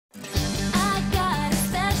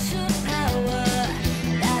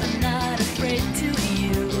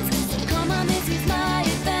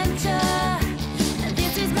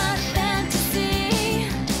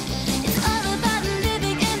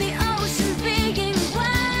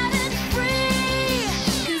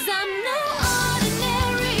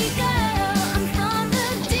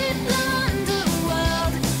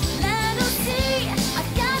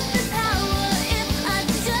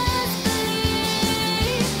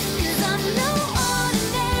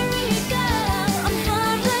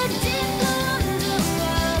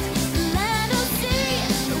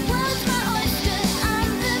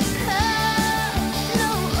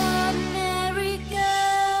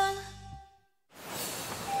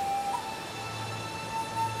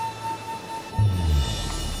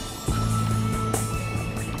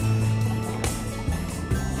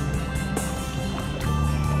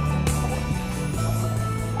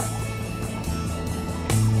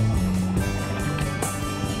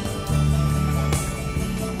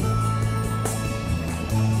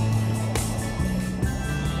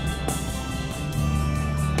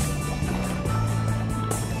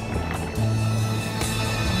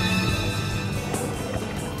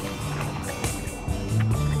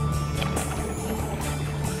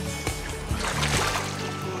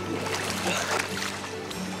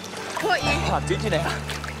Oh, did you now?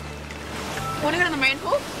 Want to go to the marine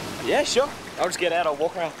pool? Yeah, sure. I'll just get out, I'll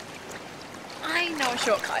walk around. I know a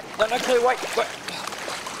shortcut. No, Claire, wait.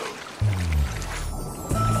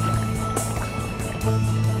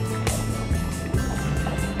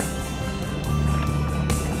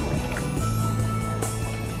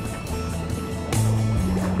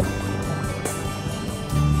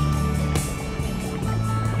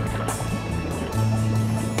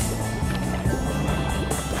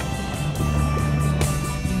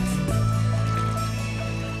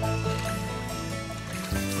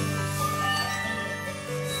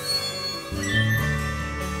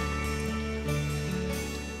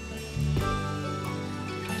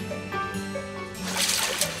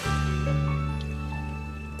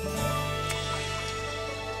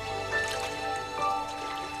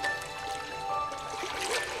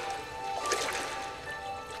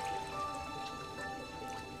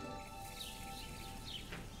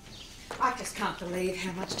 I just can't believe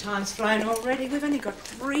how much time's flown already. We've only got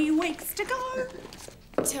 3 weeks to go.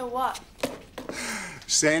 Till what?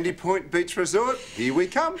 Sandy Point Beach Resort, here we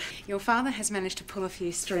come. Your father has managed to pull a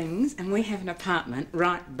few strings and we have an apartment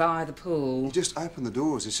right by the pool. You just open the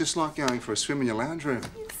doors. It's just like going for a swim in your lounge room.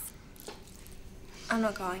 I'm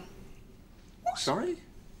not going. Sorry?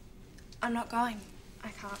 I'm not going. I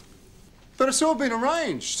can't. But it's all been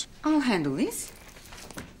arranged. I'll handle this.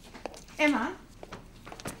 Emma,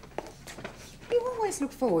 you always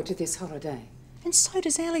look forward to this holiday. And so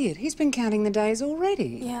does Elliot. He's been counting the days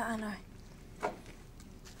already. Yeah, I know.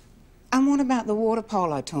 And what about the water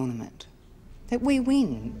polo tournament that we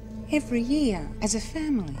win every year as a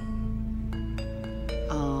family?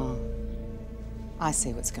 Oh, I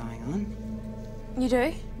see what's going on. You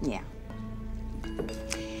do? Yeah.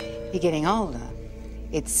 You're getting older.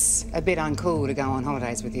 It's a bit uncool to go on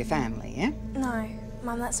holidays with your family, yeah? No,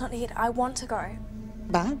 Mum, that's not it. I want to go.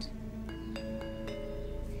 But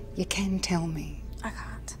you can tell me. I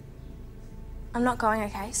can't. I'm not going,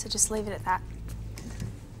 okay? So just leave it at that.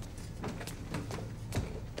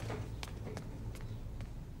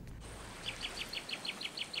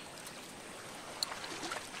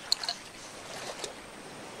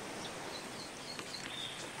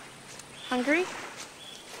 Hungry?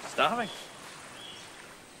 Starving.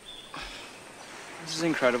 This is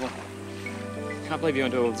incredible. Can't believe you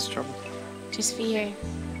went to all this trouble. Just for you.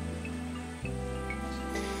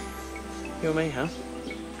 You and me, huh?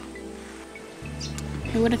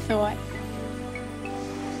 Who would have thought?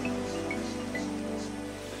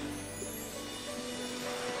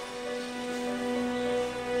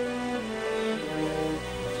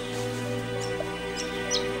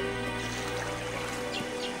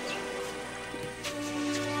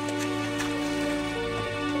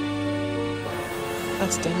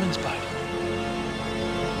 That's Denman's boat.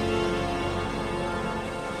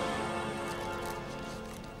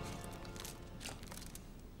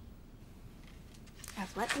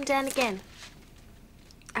 I've let them down again.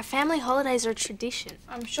 Our family holidays are a tradition.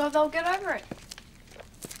 I'm sure they'll get over it.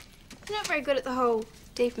 You're not very good at the whole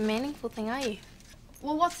deep and meaningful thing, are you?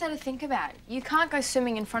 Well, what's there to think about? You can't go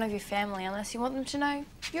swimming in front of your family unless you want them to know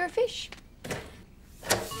you're a fish.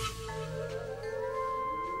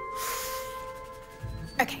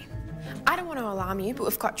 Okay, I don't want to alarm you, but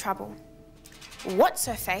we've got trouble.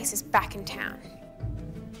 What's-her-face is back in town.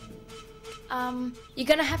 You're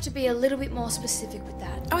gonna have to be a little bit more specific with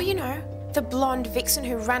that. Oh, you know, the blonde vixen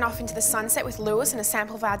who ran off into the sunset with Lewis and a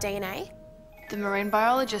sample of our DNA. The marine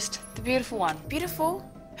biologist, the beautiful one. Beautiful.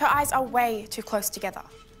 Her eyes are way too close together.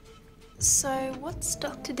 So what's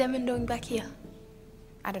Dr. Demon doing back here?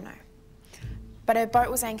 I don't know. But her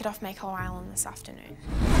boat was anchored off Mayclough Island this afternoon.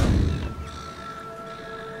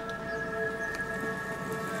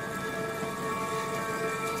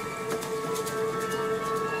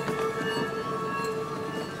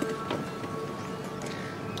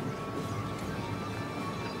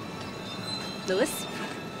 Lewis,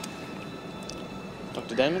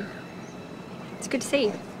 Dr. Damon? it's good to see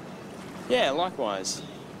you. Yeah, likewise.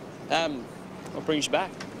 What brings you back?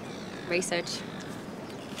 Research.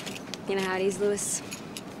 You know how it is, Lewis.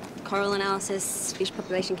 Coral analysis, fish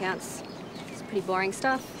population counts. It's pretty boring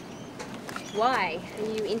stuff. Why?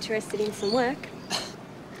 Are you interested in some work?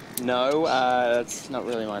 No, that's not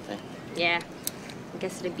really my thing. Yeah. I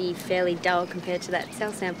guess it'd be fairly dull compared to that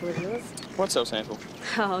cell sample of yours. What cell sample?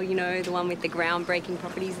 Oh, you know, the one with the groundbreaking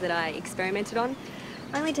properties that I experimented on.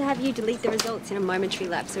 Only to have you delete the results in a momentary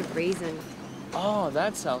lapse of reason. Oh,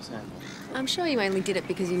 that cell sample. I'm sure you only did it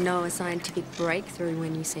because you know a scientific breakthrough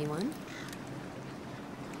when you see one.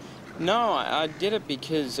 No, I did it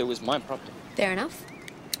because it was my property. Fair enough.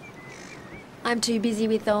 I'm too busy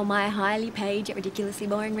with all my highly paid yet ridiculously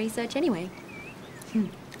boring research anyway.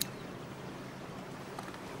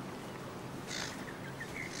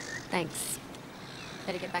 Thanks.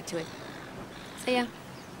 Better get back to it. See ya.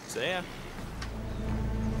 See ya.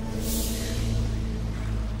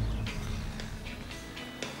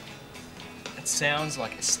 It sounds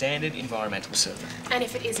like a standard environmental survey. And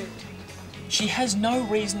if it isn't? She has no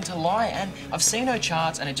reason to lie, and I've seen her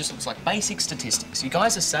charts and it just looks like basic statistics. You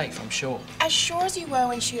guys are safe, I'm sure. As sure as you were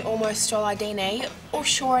when she almost stole our DNA, or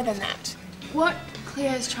surer than that? What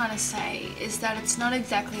Cleo's trying to say is that it's not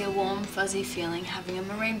exactly a warm, fuzzy feeling having a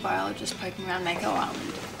marine biologist poking around Mako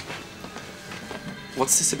Island.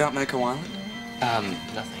 What's this about Mako Island?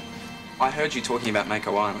 Nothing. I heard you talking about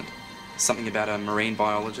Mako Island. Something about a marine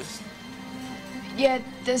biologist? Yeah,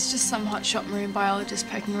 there's just some hotshot marine biologist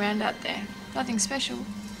poking around out there. Nothing special.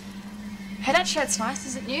 Hey, that shirt's nice.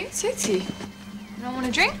 Is it new? It suits you. You don't want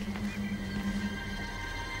a drink?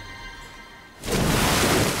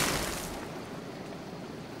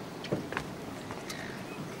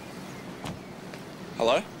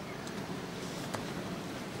 Hello?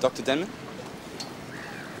 Dr. Denman?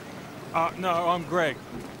 No, I'm Greg.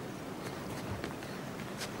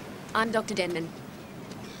 I'm Dr. Denman.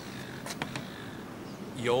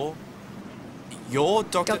 You're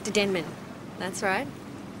Dr. Dr. Denman. That's right.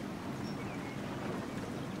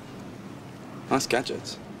 Nice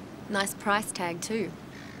gadgets. Nice price tag, too.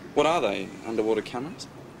 What are they? Underwater cameras?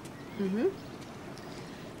 Mm-hmm.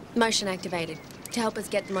 Motion activated, to help us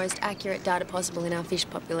get the most accurate data possible in our fish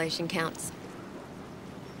population counts.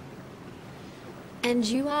 And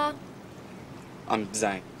you are? I'm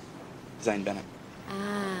Zane. Zane Bennett.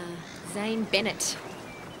 Ah, Zane Bennett.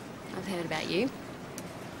 I've heard about you.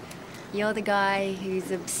 You're the guy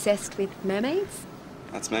who's obsessed with mermaids?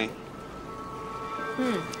 That's me.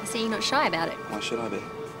 I see you're not shy about it. Why should I be?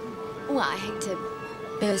 Well, I hate to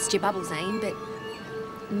burst your bubble, Zane, but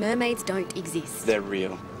mermaids don't exist. They're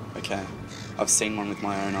real, okay? I've seen one with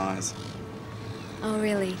my own eyes. Oh,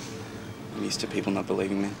 really? I'm used to people not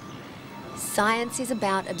believing me. Science is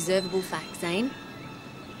about observable facts, Zane.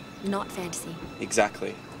 Not fantasy.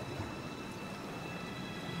 Exactly.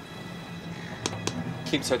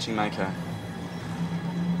 Keep searching Mako.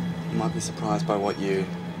 You might be surprised by what you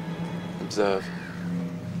observe.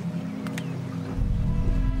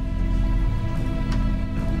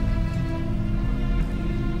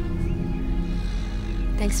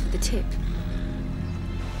 Thanks for the tip.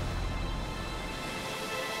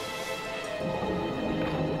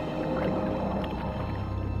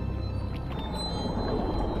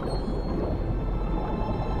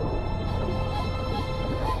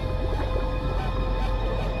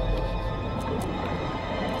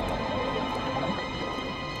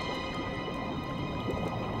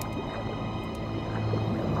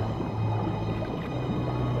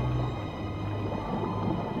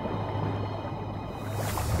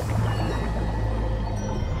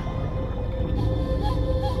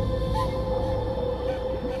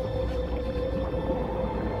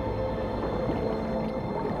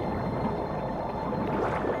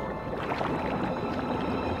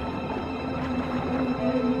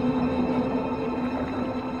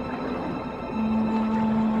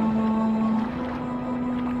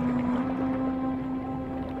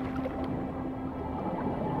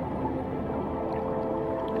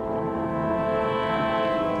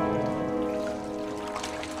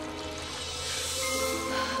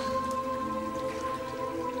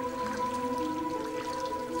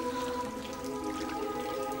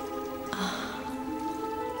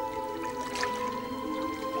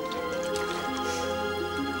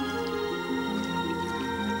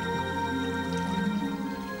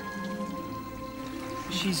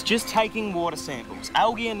 She's just taking water samples,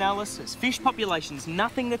 algae analysis, fish populations,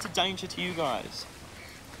 nothing that's a danger to you guys.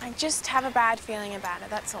 I just have a bad feeling about it,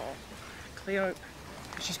 that's all. Cleo,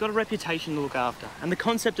 she's got a reputation to look after, and the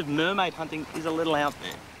concept of mermaid hunting is a little out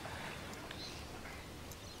there.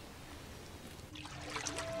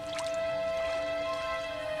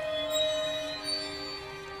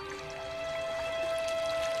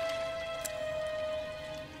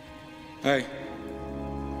 Hey.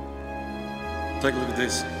 Take a look at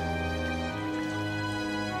this.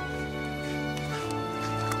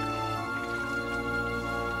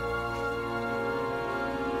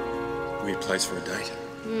 Weird place for a date.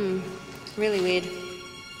 Really weird.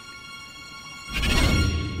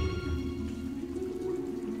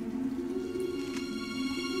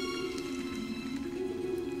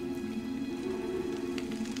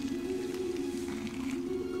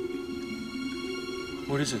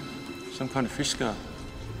 What is it? Some kind of fish scar?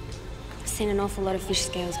 I've seen an awful lot of fish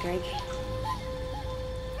scales, Greg.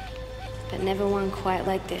 but never one quite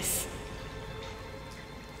like this.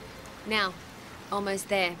 Now, almost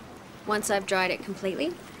there. Once I've dried it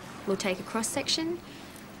completely, we'll take a cross-section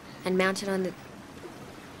and mount it on the...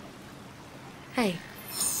 Hey.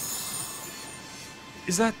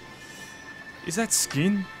 Is that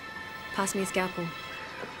skin? Pass me a scalpel.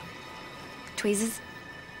 Tweezers?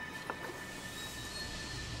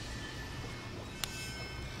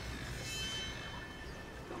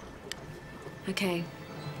 Okay.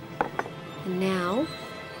 And now,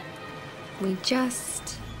 we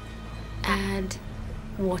just add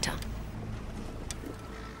water.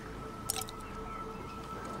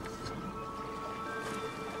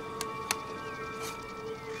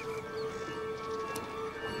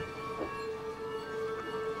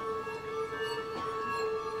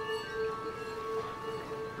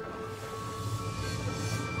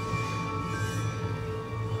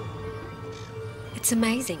 It's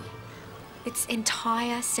amazing. Its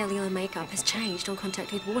entire cellular makeup has changed on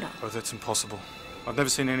contact with water. Oh, that's impossible. I've never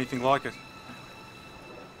seen anything like it.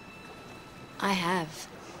 I have.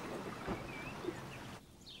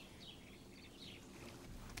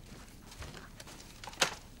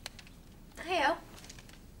 Hey, El.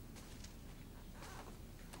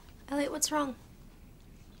 Elliot, what's wrong?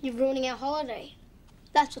 You're ruining our holiday.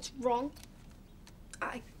 That's what's wrong.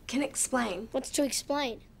 I can explain. What's to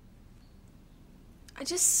explain? I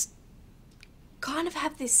just kind of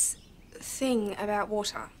have this thing about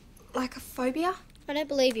water. Like a phobia. I don't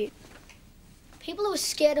believe you. People who are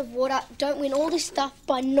scared of water don't win all this stuff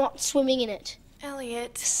by not swimming in it.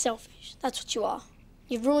 Elliot. Selfish. That's what you are.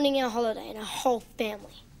 You're ruining our holiday and our whole family.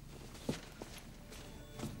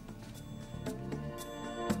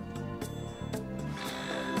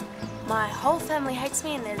 My whole family hates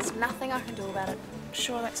me and there's nothing I can do about it.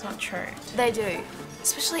 Sure, that's not true. They do.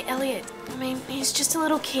 Especially Elliot. I mean, he's just a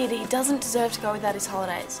little kid. He doesn't deserve to go without his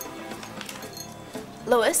holidays.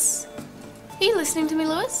 Lewis? Are you listening to me,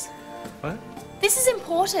 Lewis? What? This is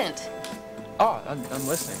important. Oh, I'm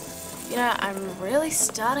listening. You know, I'm really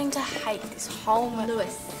starting to hate this whole...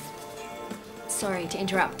 Lewis. Sorry to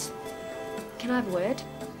interrupt. Can I have a word?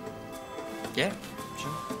 Yeah,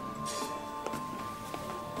 sure.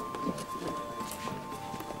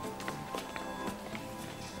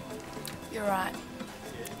 You're right.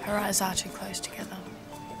 Her eyes are too close together.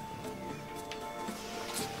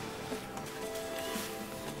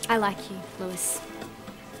 I like you, Lewis.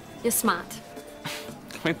 You're smart.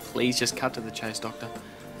 Can we please just cut to the chase, Doctor?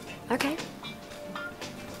 Okay.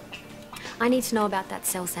 I need to know about that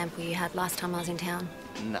cell sample you had last time I was in town.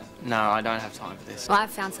 No, I don't have time for this. Well,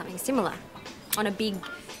 I've found something similar on a big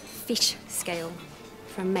fish scale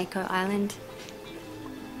from Mako Island,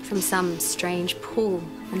 from some strange pool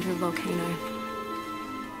under a volcano.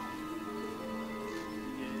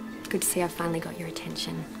 Good to see I finally got your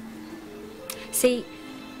attention. See,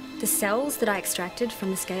 the cells that I extracted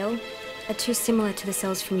from the scale are too similar to the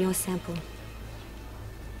cells from your sample.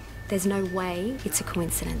 There's no way it's a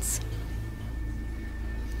coincidence.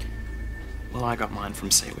 Well, I got mine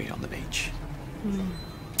from seaweed on the beach. You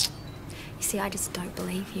see, I just don't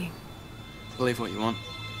believe you. Believe what you want.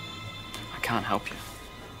 I can't help you.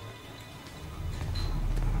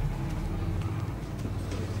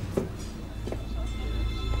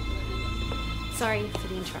 Sorry for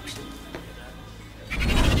the interruption.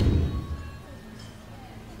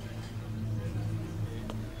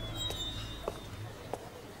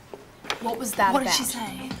 What was that What about? did she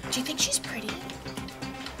say? Do you think she's pretty?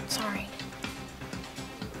 Sorry.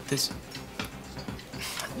 There's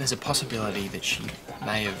a possibility that she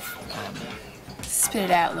may have, Spit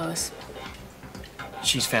it out, Lewis.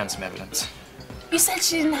 she's found some evidence. You said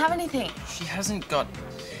she didn't have anything. She hasn't got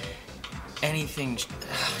anything.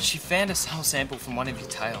 She found a cell sample from one of your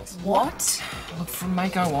tails. What? Look, from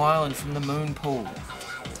Mako Island, from the moon pool.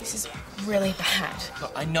 This is really bad.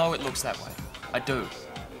 Look, I know it looks that way. I do.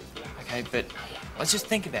 Okay, but let's just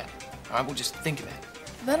think about it. All right, we'll just think about it.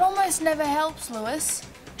 That almost never helps, Lewis.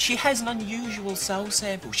 She has an unusual cell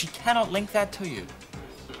sample. She cannot link that to you.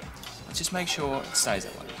 Let's just make sure it stays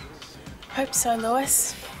that way. Hope so,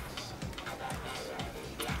 Lewis.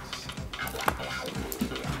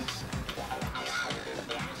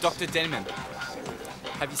 Dr. Denman,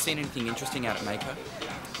 have you seen anything interesting out at Mako?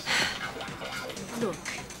 Look,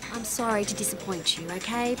 I'm sorry to disappoint you,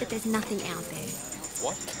 okay? But there's nothing out there.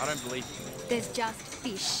 What? I don't believe you. There's just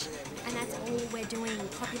fish, and that's all we're doing,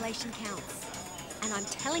 population counts. And I'm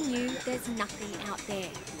telling you, there's nothing out there.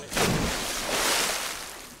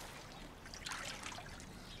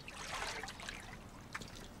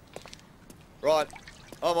 Right,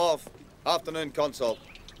 I'm off. Afternoon consult.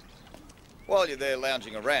 While you're there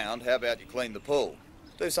lounging around, how about you clean the pool?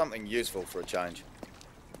 Do something useful for a change.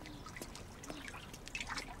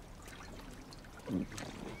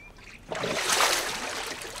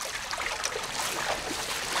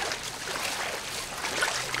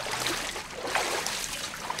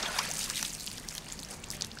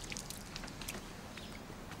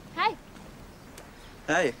 Hey.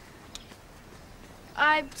 Hey.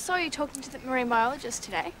 I saw you talking to the marine biologist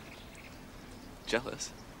today.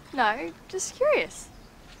 Jealous? No, just curious.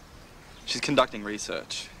 She's conducting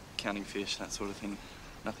research, counting fish, that sort of thing.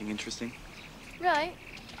 Nothing interesting. Really?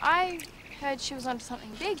 I heard she was onto something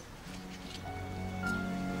big.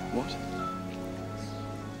 What?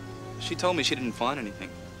 She told me she didn't find anything.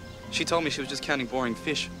 She told me she was just counting boring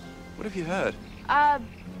fish. What have you heard? I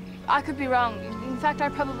could be wrong. In fact, I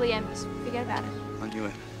probably am. Just forget about it. I knew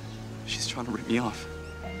it. She's trying to rip me off.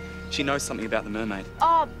 She knows something about the mermaid.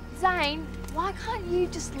 Oh, Zane, why can't you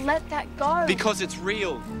just let that go? Because it's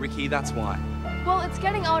real, Ricky, that's why. Well, it's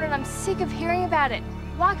getting old and I'm sick of hearing about it.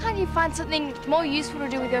 Why can't you find something more useful to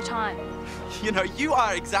do with your time? You know, you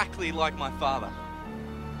are exactly like my father.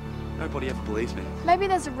 Nobody ever believes me. Maybe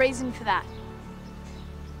there's a reason for that.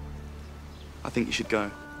 I think you should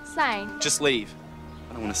go. Zane. Just leave.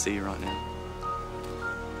 I don't want to see you right now.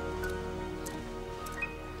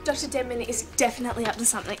 Dr. Denman is definitely up to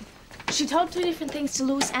something. She told 2 different things to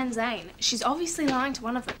Lewis and Zane. She's obviously lying to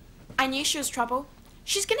one of them. I knew she was trouble.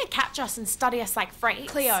 She's gonna catch us and study us like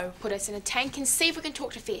freaks. Cleo, put us in a tank and see if we can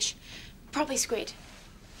talk to fish. Probably squid.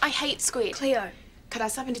 I hate squid. Cleo. Cut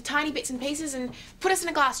us up into tiny bits and pieces and put us in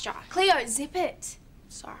a glass jar. Cleo, zip it.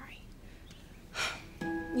 Sorry.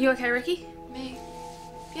 You okay, Ricky? Me?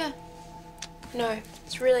 Yeah. No,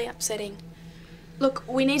 it's really upsetting. Look,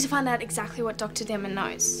 we need to find out exactly what Dr. Denman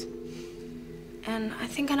knows. And I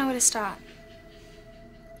think I know where to start.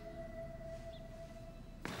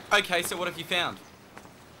 Okay, so what have you found?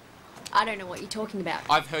 I don't know what you're talking about.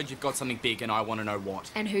 I've heard you've got something big and I want to know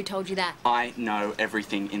what. And who told you that? I know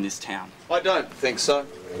everything in this town. I don't think so.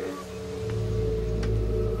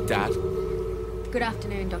 Dad? Good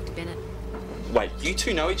afternoon, Dr. Bennett. Wait, you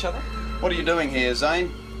two know each other? What are you doing here, Zane?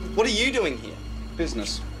 What are you doing here?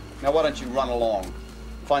 Business. Now why don't you run along?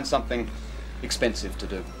 Find something expensive to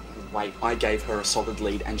do. Wait, I gave her a solid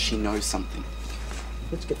lead and she knows something.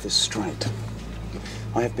 Let's get this straight.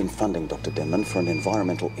 I have been funding Dr. Denman for an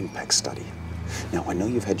environmental impact study. Now, I know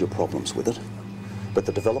you've had your problems with it, but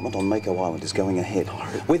the development on Mako Island is going ahead,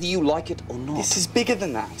 whether you like it or not. This is bigger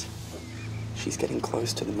than that. She's getting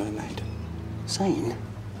close to the mermaid. Zane,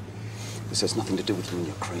 this has nothing to do with you and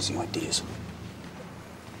your crazy ideas.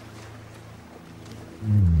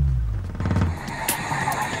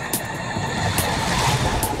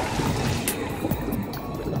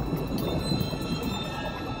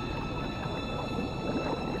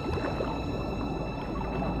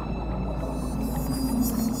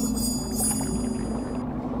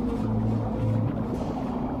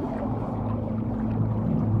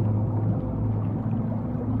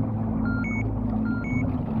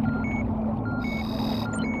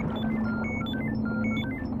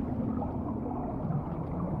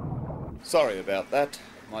 Sorry about that.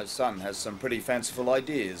 My son has some pretty fanciful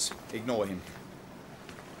ideas. Ignore him.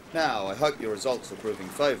 Now, I hope your results are proving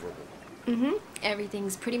favourable. Mm-hmm.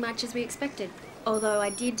 Everything's pretty much as we expected. Although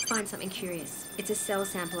I did find something curious. It's a cell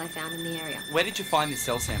sample I found in the area. Where did you find this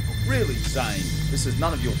cell sample? Really, Zane? This is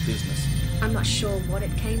none of your business. I'm not sure what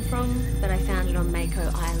it came from, but I found it on Mako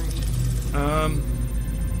Island.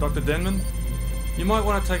 Dr. Denman, you might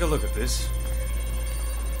want to take a look at this.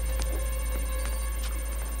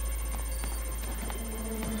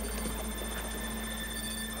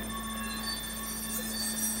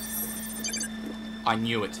 I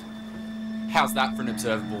knew it. How's that for an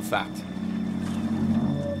observable fact?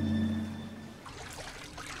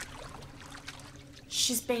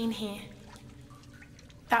 She's been here.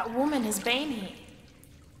 That woman has been here.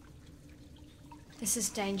 This is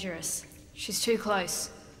dangerous. She's too close.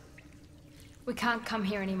 We can't come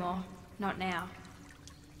here anymore. Not now.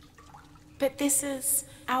 But this is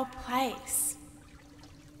our place.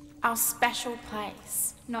 Our special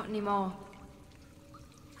place. Not anymore.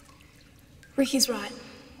 Ricky's right.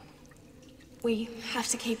 We have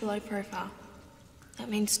to keep a low profile. That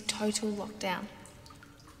means total lockdown.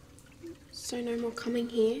 So no more coming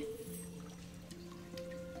here?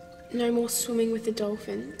 No more swimming with the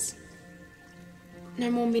dolphins?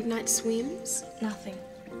 No more midnight swims? Nothing.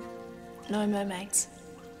 No mermaids.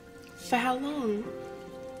 For how long?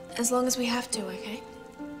 As long as we have to, okay?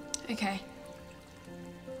 Okay.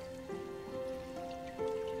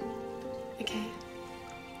 Okay.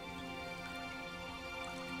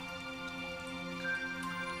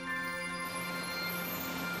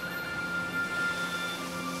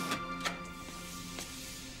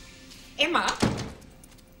 Emma?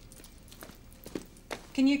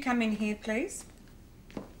 Can you come in here, please?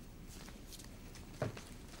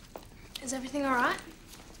 Is everything all right?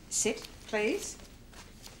 Sit, please.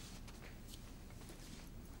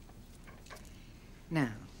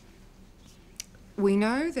 Now, we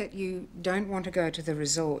know that you don't want to go to the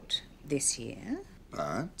resort this year.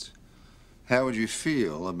 But how would you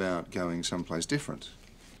feel about going someplace different?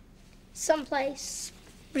 Someplace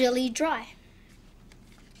really dry.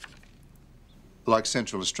 Like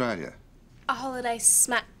Central Australia? A holiday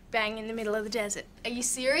smack bang in the middle of the desert. Are you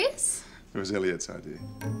serious? It was Elliot's idea.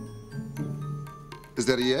 Is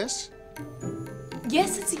that a yes?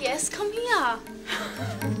 Yes, it's a yes. Come here.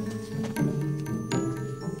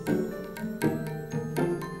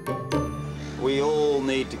 We all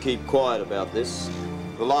need to keep quiet about this.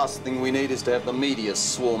 The last thing we need is to have the media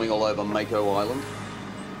swarming all over Mako Island.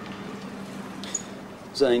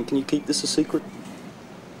 Zane, can you keep this a secret?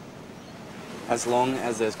 As long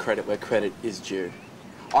as there's credit where credit is due.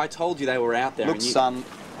 I told you they were out there. Look, and you... son,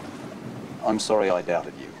 I'm sorry I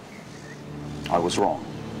doubted you. I was wrong.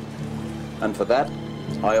 And for that,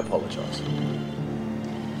 I apologize.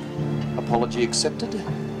 Apology accepted?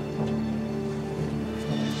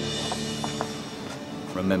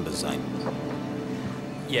 Remember, Zane.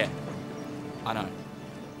 Yeah, I know.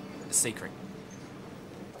 A secret.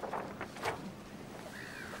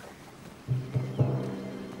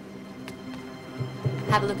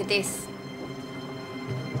 Have a look at this.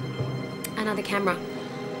 Another camera.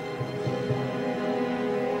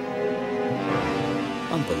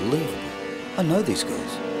 Unbelievable. I know these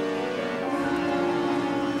girls.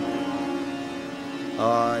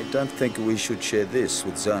 I don't think we should share this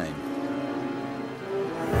with Zane.